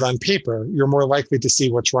out on paper, you're more likely to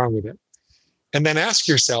see what's wrong with it. And then ask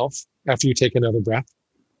yourself, after you take another breath,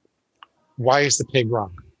 why is the pig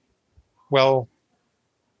wrong? Well,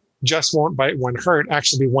 just won't bite, one hurt.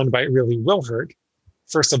 Actually, one bite really will hurt.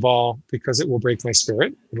 First of all, because it will break my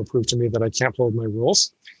spirit. It'll prove to me that I can't hold my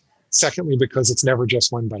rules. Secondly, because it's never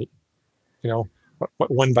just one bite.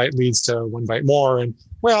 What one bite leads to one bite more. And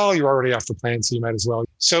well, you're already off the plan, so you might as well.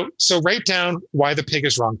 So write down why the pig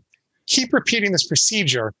is wrong. Keep repeating this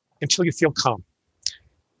procedure until you feel calm.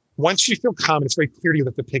 Once you feel calm, and it's very clear to you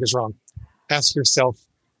that the pig is wrong, ask yourself,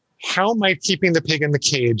 how might keeping the pig in the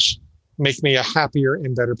cage make me a happier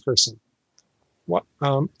and better person? What,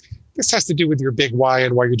 this has to do with your big why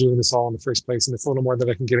and why you're doing this all in the first place. And it's a little more that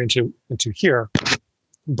I can get into here.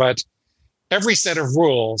 But every set of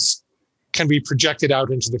rules can be projected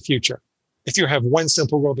out into the future. If you have one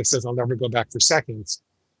simple rule that says, I'll never go back for seconds,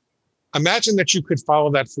 imagine that you could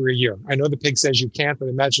follow that for a year. I know the pig says you can't, but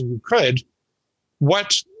imagine you could.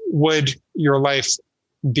 What would your life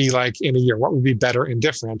be like in a year? What would be better and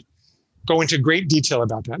different? Go into great detail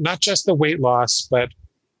about that. Not just the weight loss, but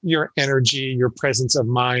your energy, your presence of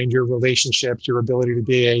mind, your relationships, your ability to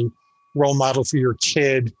be a role model for your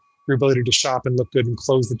kid, your ability to shop and look good in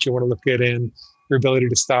clothes that you want to look good in, your ability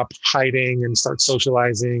to stop hiding and start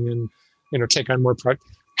socializing and take on more product.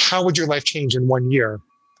 How would your life change in 1 year?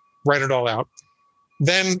 Write it all out.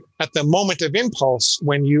 Then at the moment of impulse,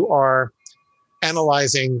 when you are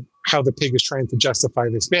analyzing how the pig is trying to justify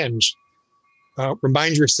this binge,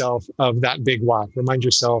 remind yourself of that big why. Remind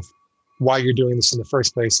yourself why you're doing this in the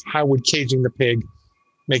first place. How would caging the pig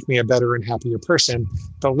make me a better and happier person?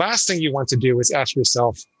 The last thing you want to do is ask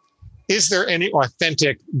yourself, is there any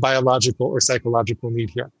authentic biological or psychological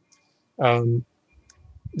need here?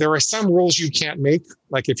 There are some rules you can't make.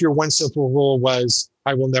 Like if your one simple rule was,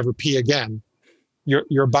 I will never pee again,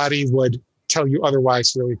 your body would tell you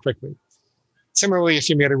otherwise really quickly. Similarly, if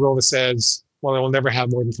you made a rule that says, well, I will never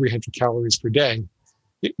have more than 300 calories per day,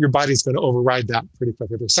 your body's going to override that pretty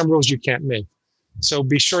quickly. There's some rules you can't make. So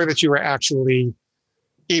be sure that you are actually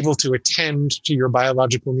able to attend to your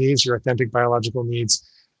biological needs, your authentic biological needs.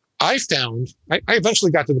 I found, I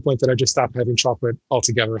eventually got to the point that I just stopped having chocolate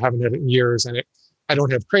altogether. I haven't had it in years, and I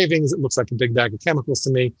don't have cravings. It looks like a big bag of chemicals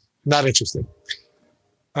to me. Not interested.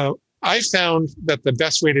 I found that the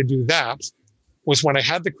best way to do that was when I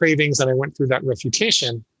had the cravings and I went through that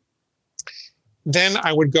refutation, then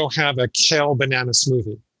I would go have a kale banana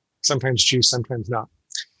smoothie, sometimes juice, sometimes not.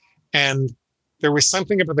 And there was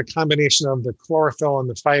something about the combination of the chlorophyll and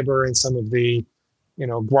the fiber and some of the,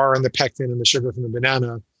 guar and the pectin and the sugar from the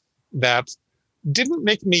banana that didn't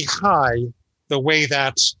make me high the way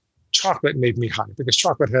that chocolate made me high, because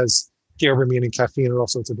chocolate has theobromine and caffeine and all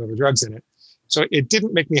sorts of other drugs in it. So it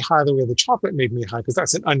didn't make me high the way the chocolate made me high, because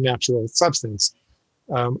that's an unnatural substance.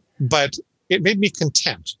 But it made me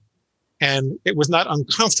content. And it was not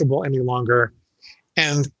uncomfortable any longer.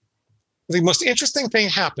 And the most interesting thing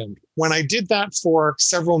happened. When I did that for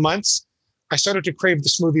several months, I started to crave the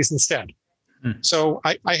smoothies instead. So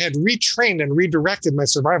I had retrained and redirected my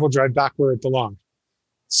survival drive back where it belonged.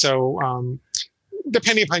 So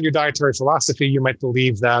depending upon your dietary philosophy, you might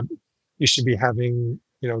believe that you should be having,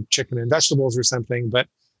 chicken and vegetables or something. But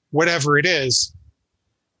whatever it is,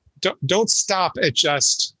 don't stop at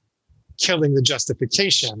just killing the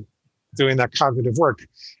justification, doing that cognitive work.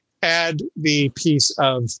 Add the piece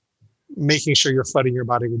of making sure you're flooding your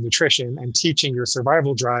body with nutrition and teaching your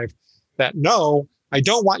survival drive that, no, I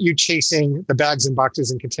don't want you chasing the bags and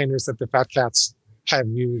boxes and containers that the fat cats have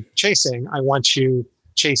you chasing. I want you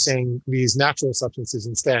chasing these natural substances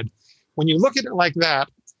instead. When you look at it like that,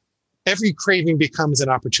 every craving becomes an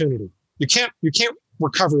opportunity. You can't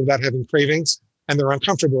recover without having cravings, and they're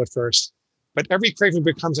uncomfortable at first. But every craving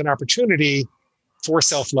becomes an opportunity for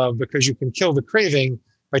self-love, because you can kill the craving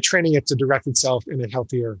by training it to direct itself in a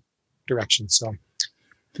healthier direction. So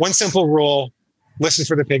one simple rule: listen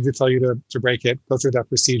for the pig to tell you to break it, go through that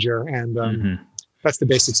procedure. And that's the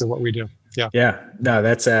basics of what we do. Yeah. Yeah. No,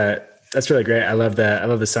 that's really great. I love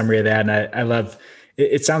the summary of that. And I love,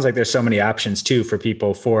 it sounds like there's so many options too for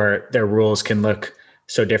people, for their rules can look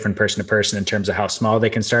so different person to person in terms of how small they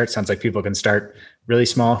can start. Sounds like people can start really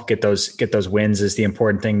small, get those wins is the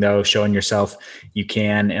important thing though, showing yourself you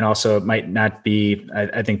can. And also it might not be,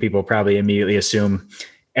 I think people probably immediately assume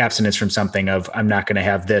abstinence from something of, I'm not going to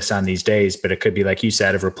have this on these days, but it could be, like you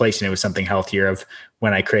said, of replacing it with something healthier of,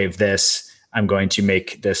 when I crave this, I'm going to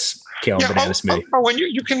make this kale and banana smoothie. Or when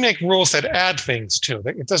you can make rules that add things too.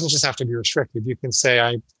 It doesn't just have to be restrictive. You can say,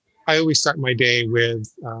 I always start my day with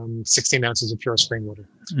 16 ounces of pure spring water,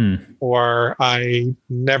 or I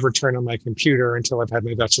never turn on my computer until I've had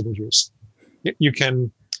my vegetable juice. You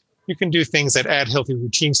can do things that add healthy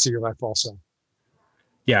routines to your life also.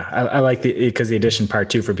 Yeah, I like because the addition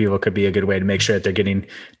part too for people could be a good way to make sure that they're getting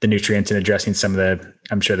the nutrients and addressing some of the,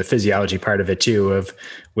 I'm sure, the physiology part of it too, of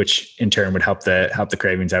which in turn would help the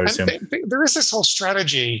cravings, I would assume. There is this whole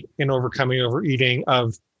strategy in overcoming overeating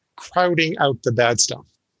of crowding out the bad stuff.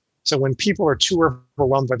 So when people are too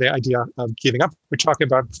overwhelmed by the idea of giving up, we're talking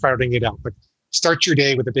about crowding it out. Like, start your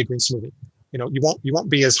day with a big green smoothie. You won't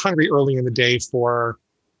be as hungry early in the day for,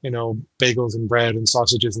 bagels and bread and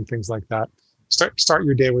sausages and things like that. Start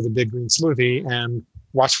your day with a big green smoothie and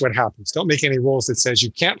watch what happens. Don't make any rules that says you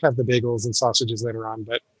can't have the bagels and sausages later on,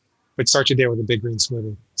 but start your day with a big green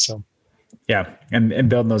smoothie. So. Yeah. And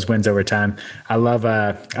building those wins over time. I love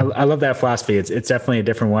that philosophy. It's definitely a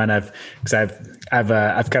different one. I've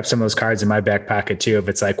kept some of those cards in my back pocket too. If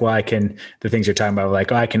it's like, well, the things you're talking about,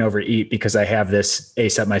 like, I can overeat because I have this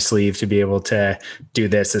ace up my sleeve to be able to do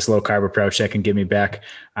this low carb approach that can get me back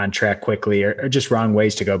on track quickly, or just wrong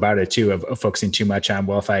ways to go about it too, of focusing too much on,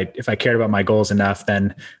 well, if I cared about my goals enough,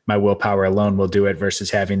 then my willpower alone will do it, versus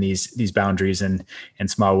having these boundaries and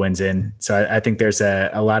small wins in. So I think there's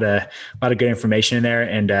a lot of good information in there,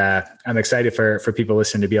 and I'm excited for people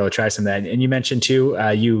listening to be able to try some of that. And you mentioned too,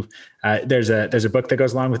 there's a book that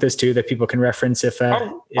goes along with this too that people can reference if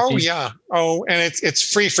and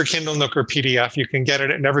it's free for Kindle, Nook, or PDF. You can get it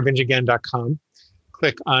at neverbingeagain.com.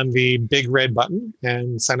 Click on the big red button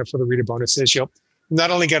and sign up for the reader bonuses. You'll not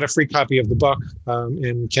only get a free copy of the book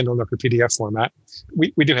in Kindle, Nook, or PDF format.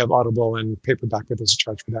 We do have Audible and paperback, but there's a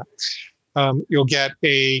charge for that. You'll get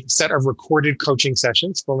a set of recorded coaching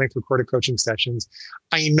sessions, full-length recorded coaching sessions.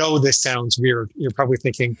 I know this sounds weird. You're probably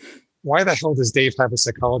thinking, why the hell does Dave have a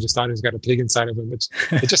psychologist on who's got a pig inside of him?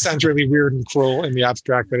 It just sounds really weird and cruel in the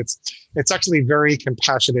abstract, but it's actually very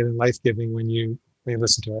compassionate and life-giving when you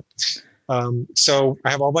listen to it. So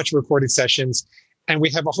I have a whole bunch of recorded sessions, and we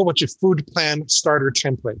have a whole bunch of food plan starter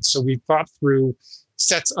templates. So we thought through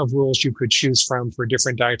sets of rules you could choose from for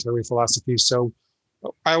different dietary philosophies. So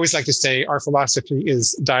I always like to say our philosophy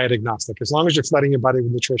is diet agnostic. As long as you're flooding your body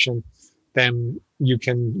with nutrition, then you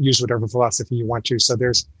can use whatever philosophy you want to. So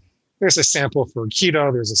there's a sample for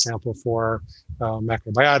keto, there's a sample for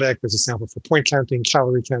macrobiotic, there's a sample for point counting,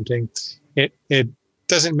 calorie counting. It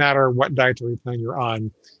doesn't matter what dietary plan you're on.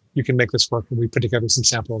 You can make this work, and we put together some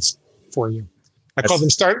samples for you. I call them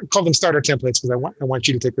starter templates because I want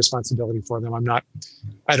you to take responsibility for them.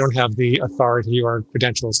 I don't have the authority or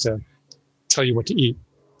credentials to tell you what to eat.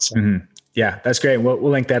 So. Mm-hmm. Yeah, that's great. We'll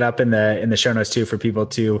link that up in the show notes too for people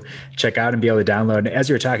to check out and be able to download. As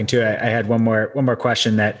you were talking too, I had one more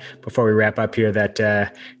question that before we wrap up here that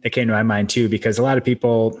came to my mind too, because a lot of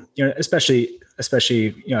people, especially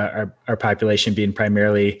our population being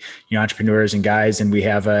primarily entrepreneurs and guys, and we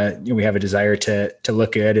have a desire to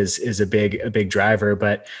look good is a big driver.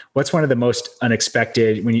 But what's one of the most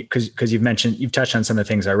unexpected because you've touched on some of the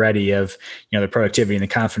things already of the productivity and the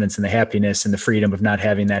confidence and the happiness and the freedom of not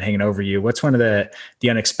having that hanging over you. What's one of the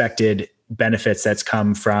unexpected benefits that's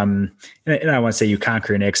come from, and I want to say you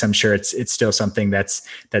conquering it, because I'm sure it's still something that's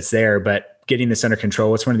there, but getting this under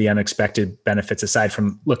control, what's one of the unexpected benefits aside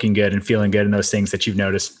from looking good and feeling good and those things that you've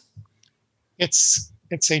noticed? It's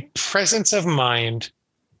a presence of mind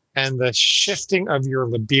and the shifting of your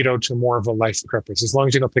libido to more of a life purpose, as long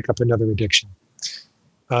as you don't pick up another addiction.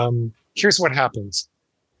 Here's what happens.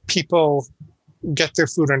 People get their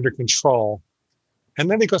food under control, and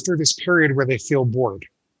then they go through this period where they feel bored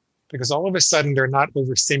because all of a sudden they're not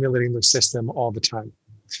overstimulating their system all the time.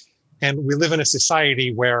 And we live in a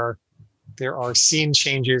society where there are scene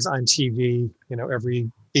changes on TV, every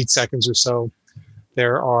 8 seconds or so.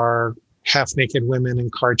 There are half-naked women in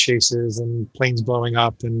car chases and planes blowing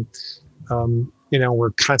up. And,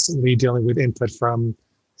 we're constantly dealing with input from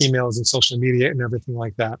emails and social media and everything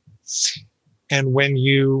like that. And when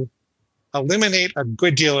you eliminate a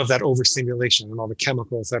good deal of that overstimulation and all the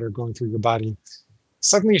chemicals that are going through your body,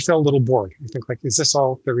 suddenly you feel a little bored. You think is this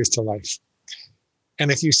all there is to life? And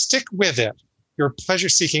if you stick with it, your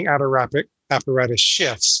pleasure-seeking apparatus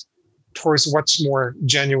shifts towards what's more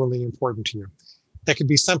genuinely important to you. That could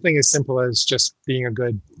be something as simple as just being a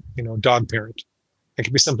good, dog parent. It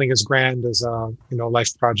could be something as grand as a,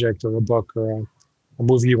 life project or a book or a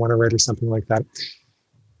movie you want to write or something like that.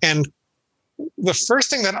 And the first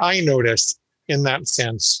thing that I noticed in that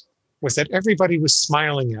sense was that everybody was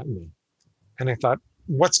smiling at me. And I thought,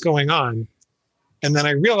 what's going on? And then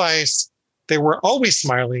I realized they were always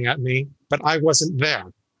smiling at me, but I wasn't there.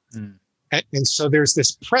 Mm. And so there's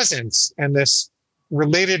this presence and this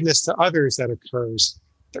relatedness to others that occurs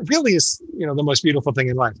that really is, the most beautiful thing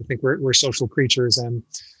in life. I think we're social creatures, and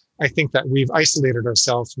I think that we've isolated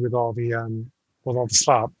ourselves with all the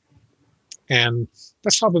slop, and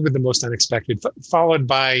that's probably the most unexpected. Followed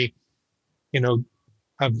by,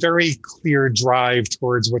 a very clear drive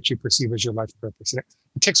towards what you perceive as your life purpose. And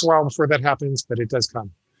it takes a while before that happens, but it does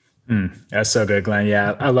come. That's so good, Glenn.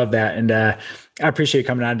 Yeah, I love that. And I appreciate you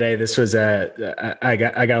coming on today. This was I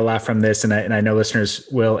got a lot from this, and I know listeners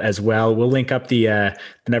will as well. We'll link up the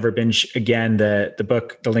Never Binge Again, the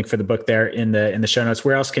book, the link for the book there in the show notes.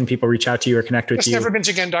 Where else can people reach out to you or connect with you?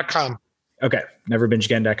 Neverbingeagain.com. Okay.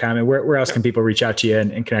 Neverbingeagain.com. And where else can people reach out to you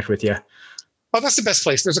and connect with you? Oh, that's the best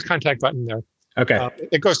place. There's a contact button there. Okay.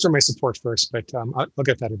 It goes through my support first, but I'll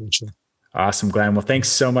get that eventually. Awesome, Glenn. Well, thanks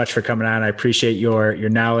so much for coming on. I appreciate your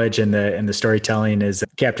knowledge, and the storytelling is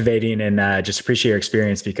captivating, and just appreciate your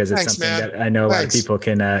experience, because it's something that I know a lot of people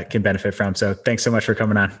can benefit from. So thanks so much for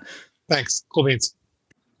coming on. Thanks. Cool beans.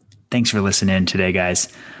 Thanks for listening in today, guys.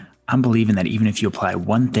 I'm believing that even if you apply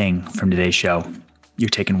one thing from today's show, you're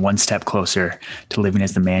taking one step closer to living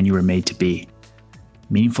as the man you were made to be.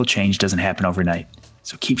 Meaningful change doesn't happen overnight.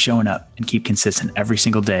 So keep showing up and keep consistent every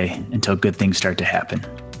single day until good things start to happen.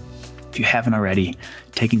 If you haven't already,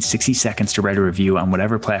 taking 60 seconds to write a review on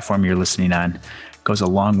whatever platform you're listening on goes a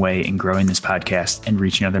long way in growing this podcast and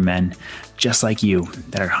reaching other men just like you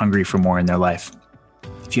that are hungry for more in their life.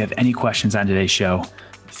 If you have any questions on today's show,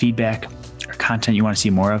 feedback, or content you want to see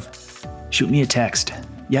more of, shoot me a text.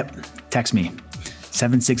 Yep, text me,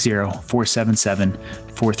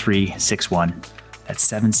 760-477-4361. That's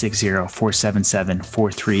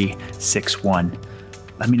 760-477-4361.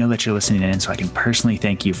 Let me know that you're listening in so I can personally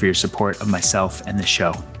thank you for your support of myself and the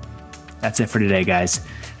show. That's it for today, guys.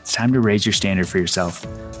 It's time to raise your standard for yourself.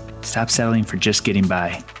 Stop settling for just getting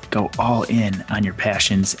by. Go all in on your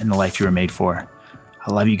passions and the life you were made for.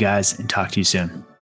 I love you guys, and talk to you soon.